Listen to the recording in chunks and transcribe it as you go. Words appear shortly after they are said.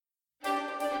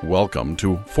Welcome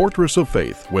to Fortress of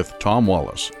Faith with Tom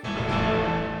Wallace,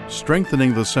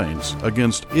 strengthening the saints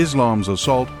against Islam's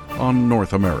assault on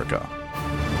North America.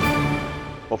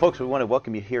 Well, folks, we want to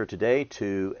welcome you here today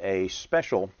to a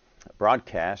special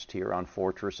broadcast here on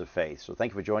Fortress of Faith. So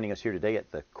thank you for joining us here today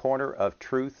at the corner of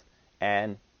truth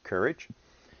and courage.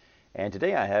 And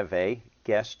today I have a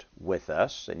guest with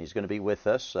us, and he's going to be with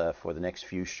us for the next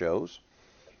few shows.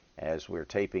 As we're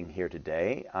taping here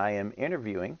today, I am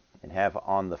interviewing and have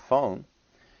on the phone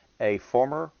a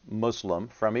former Muslim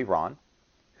from Iran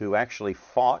who actually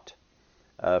fought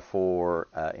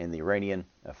in the Iranian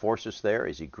forces there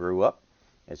as he grew up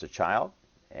as a child.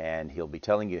 And he'll be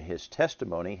telling you his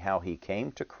testimony, how he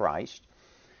came to Christ,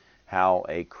 how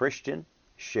a Christian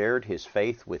shared his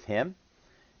faith with him,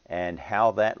 and how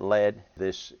that led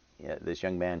this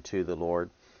young man to the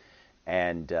Lord.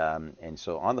 And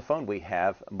so on the phone we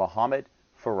have Mohammed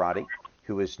Faradi,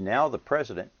 who is now the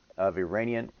president of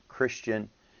Iranian Christian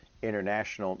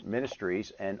International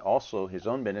Ministries and also his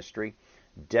own ministry,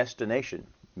 Destination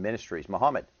Ministries.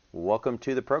 Mohammed, welcome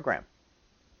to the program.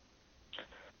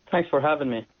 Thanks for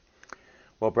having me.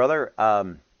 Well, brother,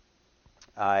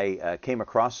 I came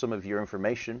across some of your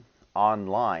information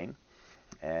online,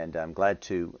 and I'm glad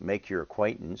to make your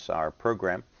acquaintance. Our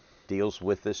program deals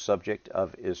with this subject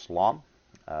of Islam.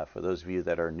 For those of you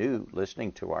that are new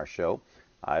listening to our show,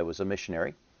 I was a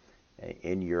missionary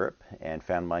in Europe and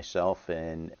found myself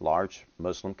in large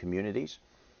Muslim communities,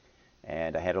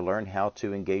 and I had to learn how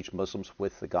to engage Muslims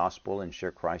with the gospel and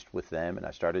share Christ with them. And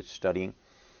I started studying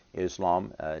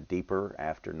Islam deeper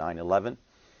after 9/11.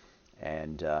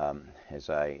 And as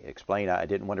I explained, I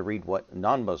didn't want to read what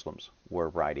non-Muslims were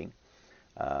writing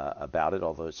about it,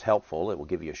 although it's helpful. It will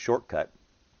give you a shortcut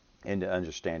into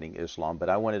understanding Islam. But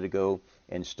I wanted to go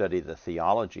and study the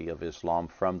theology of Islam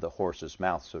from the horse's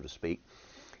mouth, so to speak.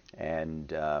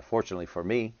 And fortunately for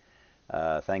me,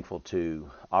 thankful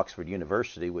to Oxford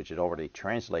University, which had already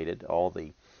translated all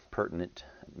the pertinent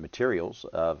materials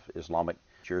of Islamic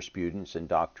jurisprudence and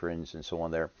doctrines and so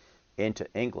on there into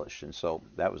English. And so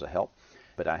that was a help.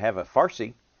 But I have a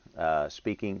Farsi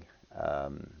speaking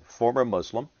former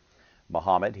Muslim,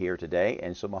 Mohammed, here today.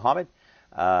 And so Mohammed,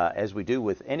 as we do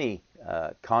with any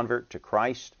convert to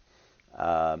Christ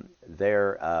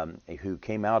who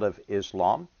came out of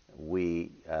Islam,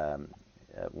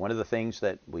 one of the things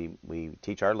that we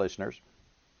teach our listeners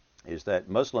is that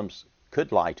Muslims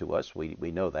could lie to us.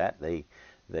 We know that.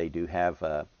 They do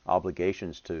have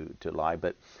obligations to lie,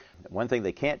 but one thing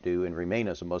they can't do and remain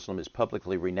as a Muslim is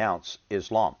publicly renounce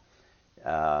Islam.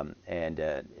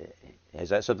 Is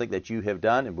that something that you have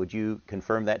done, and would you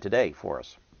confirm that today for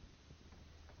us?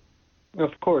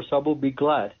 Of course, I will be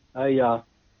glad. I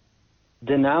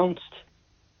denounced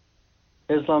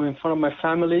Islam in front of my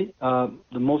family,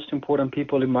 the most important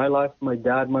people in my life, my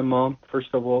dad, my mom,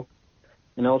 first of all.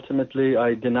 And ultimately,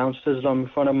 I denounced Islam in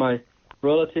front of my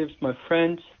relatives, my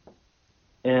friends,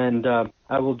 and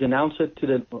I will denounce it to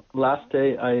the last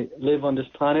day I live on this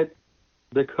planet,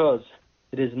 because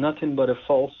it is nothing but a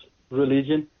false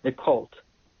religion, a cult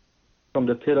from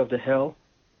the pit of the hell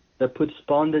that puts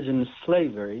bondage and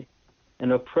slavery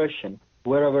and oppression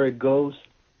wherever it goes,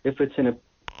 if it's in a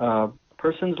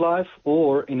person's life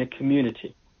or in a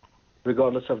community,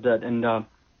 regardless of that. And I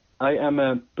am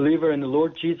a believer in the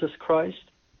Lord Jesus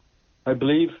Christ. I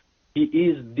believe He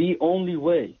is the only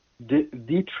way,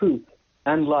 the truth,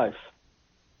 and life.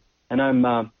 And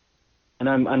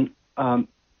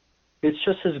it's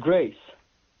just His grace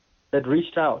that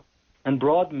reached out and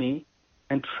brought me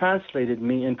and translated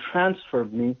me and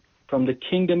transferred me from the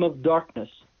kingdom of darkness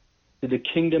to the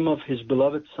kingdom of His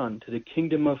beloved Son, to the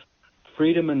kingdom of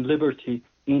freedom and liberty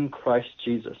in Christ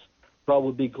Jesus. So I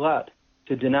will be glad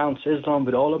to denounce Islam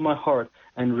with all of my heart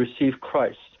and receive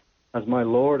Christ as my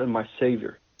Lord and my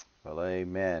Savior. Well,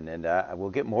 amen. And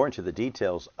we'll get more into the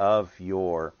details of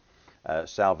your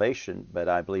salvation, but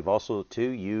I believe also, too,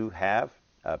 you have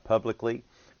publicly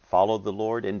followed the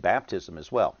Lord in baptism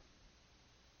as well.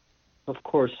 Of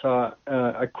course.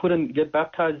 I couldn't get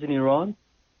baptized in Iran,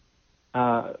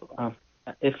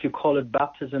 if you call it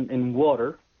baptism in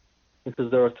water,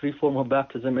 because there are three forms of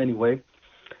baptism anyway.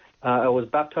 I was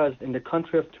baptized in the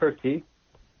country of Turkey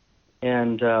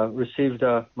and received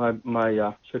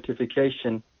my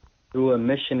certification through a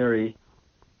missionary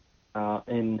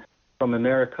from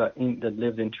America that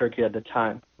lived in Turkey at the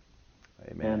time.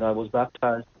 Amen. And I was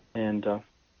baptized. And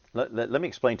let me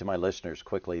explain to my listeners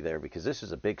quickly there, because this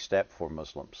is a big step for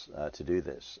Muslims to do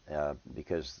this,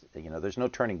 because there's no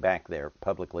turning back there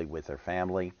publicly with their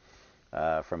family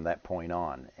from that point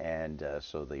on. And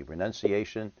so the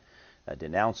renunciation,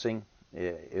 denouncing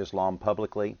Islam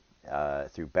publicly,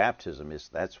 through baptism.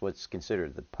 That's what's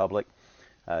considered the public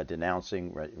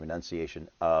denouncing, renunciation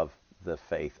of the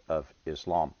faith of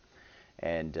Islam.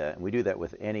 And we do that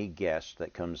with any guest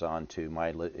that comes on to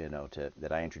my,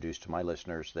 that I introduce to my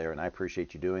listeners there. And I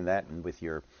appreciate you doing that, and with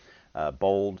your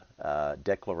bold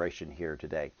declaration here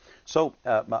today. So,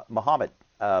 Muhammad,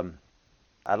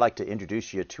 I'd like to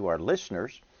introduce you to our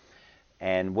listeners.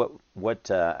 And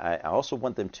what I also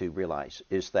want them to realize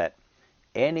is that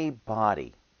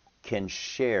anybody can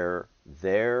share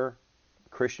their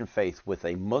Christian faith with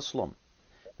a Muslim.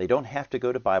 They don't have to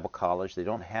go to Bible college. They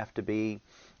don't have to be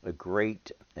a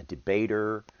great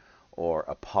debater or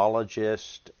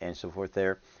apologist and so forth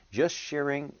there. Just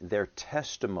sharing their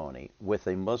testimony with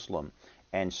a Muslim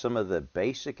and some of the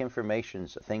basic information,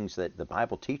 things that the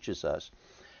Bible teaches us,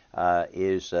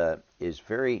 is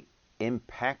very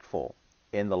impactful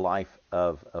in the life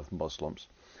of Muslims.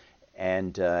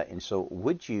 And so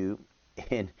would you,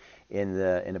 in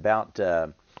about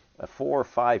 4 or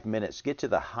 5 minutes, get to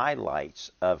the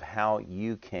highlights of how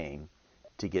you came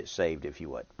to get saved, if you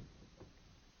would?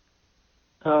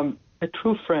 A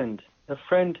true friend, a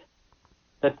friend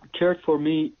that cared for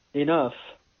me enough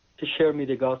to share me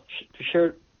to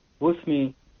share with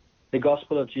me the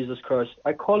gospel of Jesus Christ.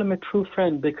 I call him a true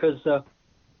friend because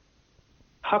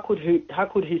how could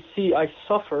he see I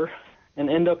suffer and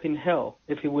end up in hell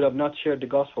if he would have not shared the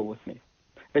gospel with me?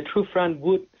 A true friend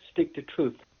would stick to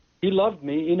truth. He loved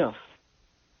me enough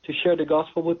to share the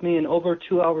gospel with me. In over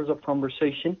 2 hours of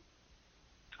conversation,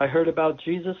 I heard about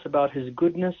Jesus, about his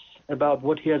goodness, about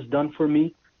what he has done for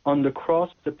me on the cross,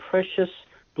 the precious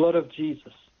blood of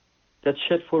Jesus that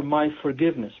shed for my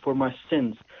forgiveness, for my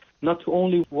sins, not to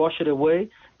only wash it away,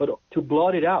 but to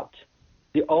blot it out,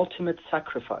 the ultimate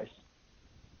sacrifice.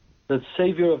 The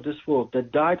Savior of this world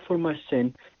that died for my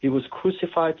sin, he was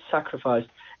crucified, sacrificed,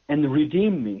 and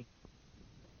redeemed me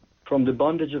from the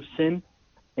bondage of sin.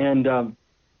 And on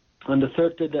the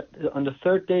third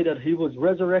day that he was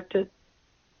resurrected,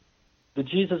 the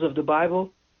Jesus of the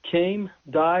Bible came,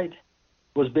 died,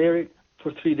 was buried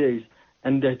for 3 days,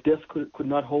 and that death could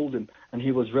not hold him, and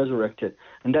he was resurrected.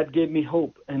 And that gave me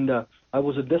hope. And I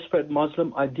was a desperate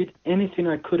Muslim. I did anything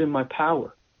I could in my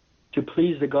power to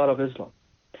please the God of Islam.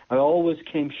 I always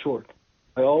came short.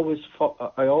 I always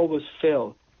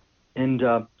failed and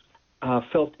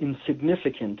felt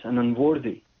insignificant and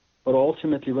unworthy. But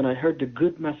ultimately, when I heard the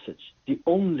good message, the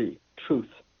only truth,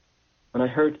 when I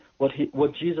heard what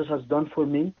Jesus has done for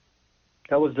me,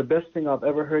 that was the best thing I've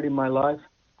ever heard in my life.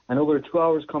 And over a 2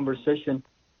 hours conversation,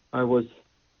 I was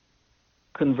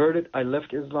converted. I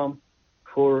left Islam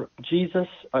for Jesus.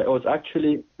 I was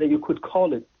actually, that you could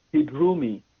call it, he drew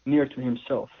me near to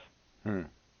himself.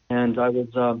 And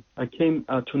I came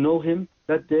to know him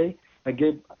that day. I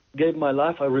gave my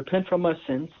life. I repent from my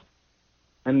sins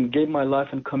and gave my life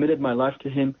and committed my life to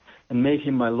him and made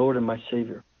him my Lord and my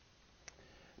Savior.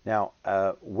 Now,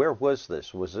 where was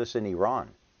this? Was this in Iran?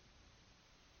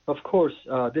 Of course.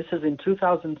 This is in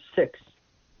 2006.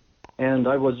 And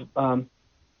I was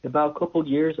about a couple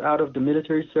years out of the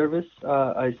military service.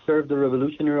 I served the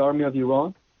Revolutionary Army of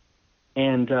Iran.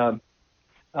 And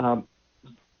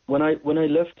when I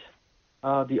left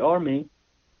the army,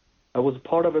 I was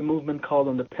part of a movement called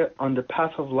on the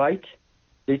Path of Light.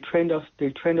 They trained us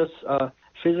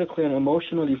physically and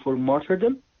emotionally for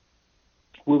martyrdom.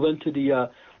 We went to the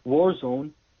war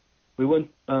zone. We went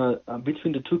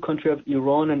between the two countries of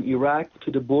Iran and Iraq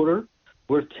to the border,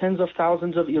 where tens of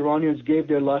thousands of Iranians gave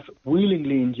their life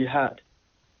willingly in jihad.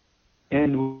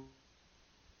 And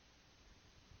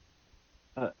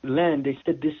land, they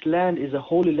said this land is a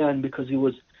holy land because it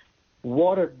was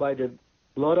watered by the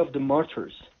blood of the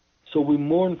martyrs. So we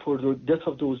mourn for the death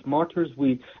of those martyrs.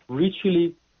 We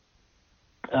ritually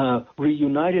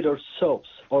reunited ourselves,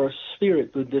 our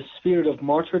spirit, with the spirit of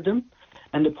martyrdom.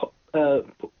 And the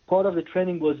part of the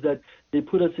training was that they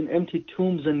put us in empty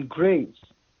tombs and graves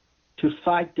to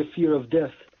fight the fear of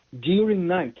death during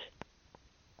night.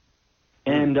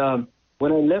 And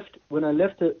when I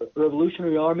left the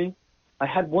Revolutionary Army, I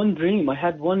had one dream. I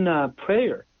had one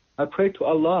prayer. I prayed to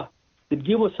Allah to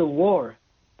give us a war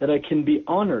that I can be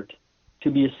honored to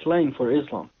be slain for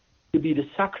Islam, to be the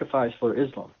sacrifice for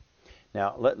Islam.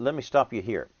 Now, let me stop you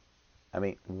here. I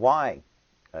mean, why?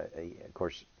 Of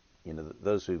course,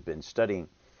 those who've been studying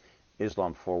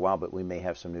Islam for a while, but we may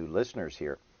have some new listeners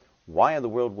here. Why in the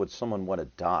world would someone want to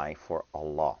die for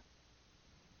Allah?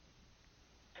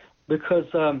 Because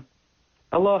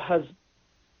Allah has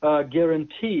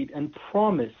guaranteed and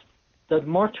promised that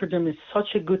martyrdom is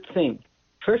such a good thing.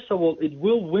 First of all, it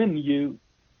will win you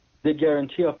the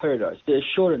guarantee of paradise, the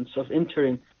assurance of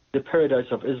entering the paradise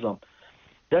of Islam.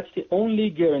 That's the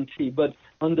only guarantee. But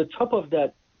on the top of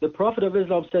that, the Prophet of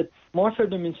Islam said,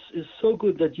 martyrdom is so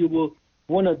good that you will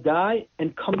want to die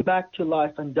and come back to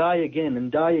life and die again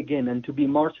and to be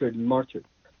martyred and martyred.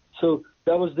 So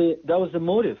that was the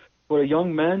motive for a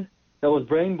young man that was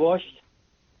brainwashed.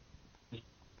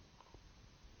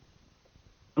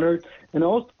 And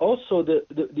also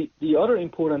the other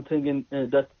important thing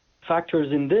that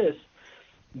factors in this,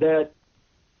 that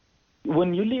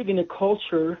when you live in a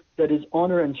culture that is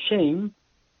honor and shame,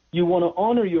 you want to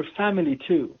honor your family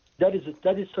too. That is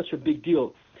such a big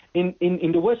deal. In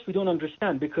the West, we don't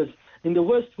understand, because in the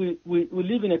West we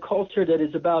live in a culture that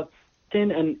is about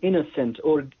sin and innocent,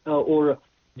 or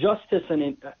justice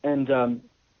and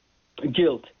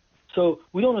guilt. So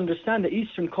we don't understand the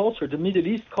Eastern culture, the Middle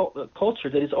East culture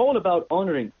that is all about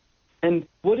honoring. And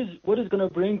what is going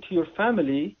to bring to your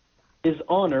family is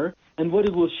honor, and what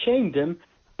it will shame them,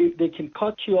 they can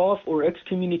cut you off or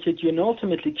excommunicate you and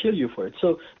ultimately kill you for it.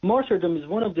 So martyrdom is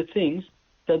one of the things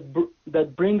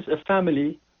that brings a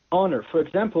family honor. For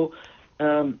example,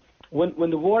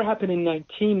 when the war happened in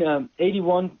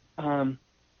 1981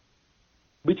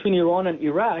 between Iran and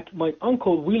Iraq, my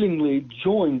uncle willingly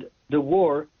joined the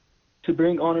war to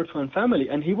bring honor to his family,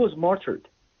 and he was martyred.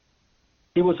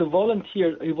 He was a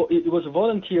volunteer. He was a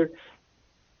volunteer.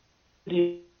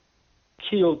 He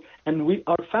killed, and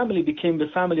our family became the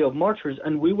family of martyrs,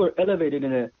 and we were elevated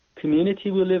in a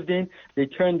community we lived in. They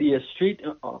turned the street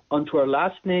onto our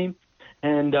last name,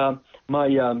 and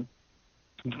my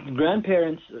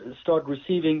grandparents started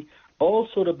receiving all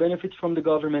sort of benefits from the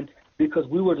government because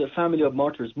we were the family of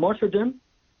martyrs. Martyrdom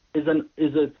is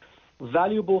a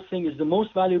valuable thing, is the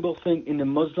most valuable thing in the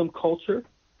Muslim culture.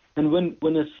 And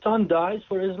when a son dies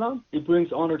for Islam, it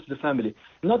brings honor to the family.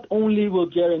 Not only will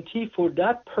guarantee for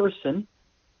that person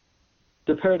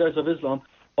the paradise of Islam,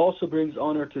 also brings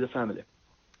honor to the family.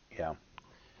 Yeah.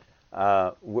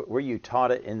 Were you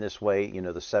taught it in this way,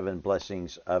 the 7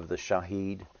 blessings of the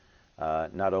Shaheed?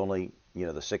 Not only, the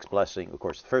 6th blessing, of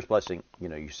course, the first blessing,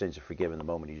 your sins are forgiven the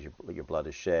moment your blood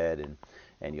is shed,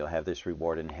 and you'll have this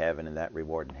reward in heaven and that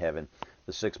reward in heaven.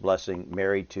 The 6th blessing,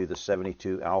 married to the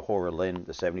 72 Al-Huralin,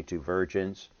 the 72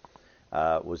 virgins.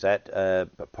 Was that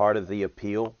part of the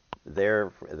appeal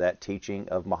there, that teaching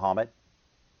of Muhammad?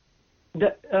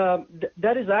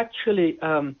 That is actually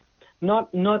not.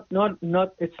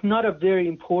 It's not a very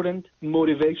important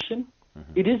motivation.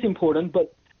 Mm-hmm. It is important,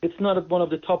 but it's not one of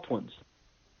the top ones.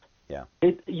 Yeah.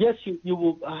 Yes, you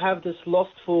will have this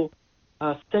lustful,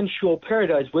 sensual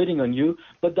paradise waiting on you,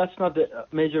 but that's not the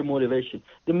major motivation.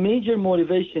 The major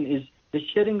motivation is the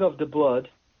shedding of the blood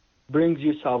brings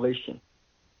you salvation.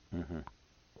 Mm-hmm.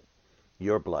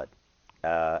 Your blood.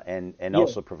 And yes.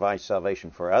 Also provides salvation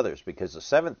for others, because the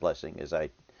 7th blessing, as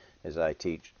I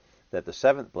teach, that the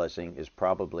 7th blessing is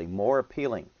probably more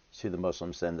appealing to the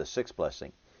Muslims than the 6th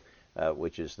blessing,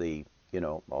 which is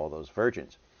all those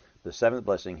virgins. The 7th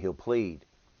blessing, he'll plead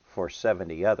for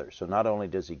 70 others. So not only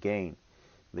does he gain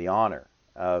the honor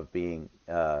of being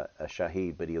a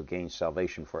Shaheed, but he'll gain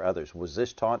salvation for others. Was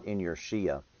this taught in your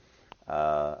Shia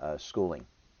schooling?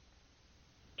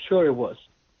 Sure it was,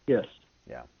 yes.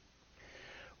 Yeah.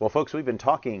 Well, folks, we've been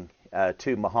talking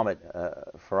to Muhammad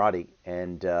Faradi,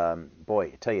 and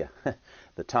boy, I tell you,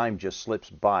 the time just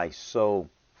slips by so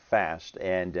fast,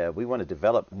 and we want to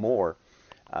develop more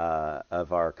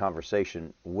of our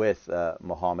conversation with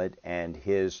Muhammad and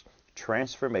his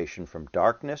transformation from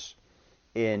darkness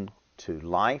into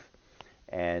life,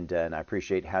 and I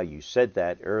appreciate how you said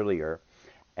that earlier,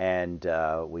 and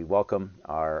we welcome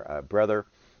our brother,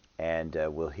 and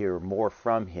we'll hear more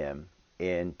from him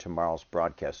in tomorrow's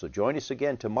broadcast. So join us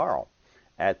again tomorrow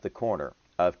at the corner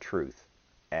of truth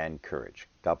and courage.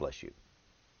 God bless you.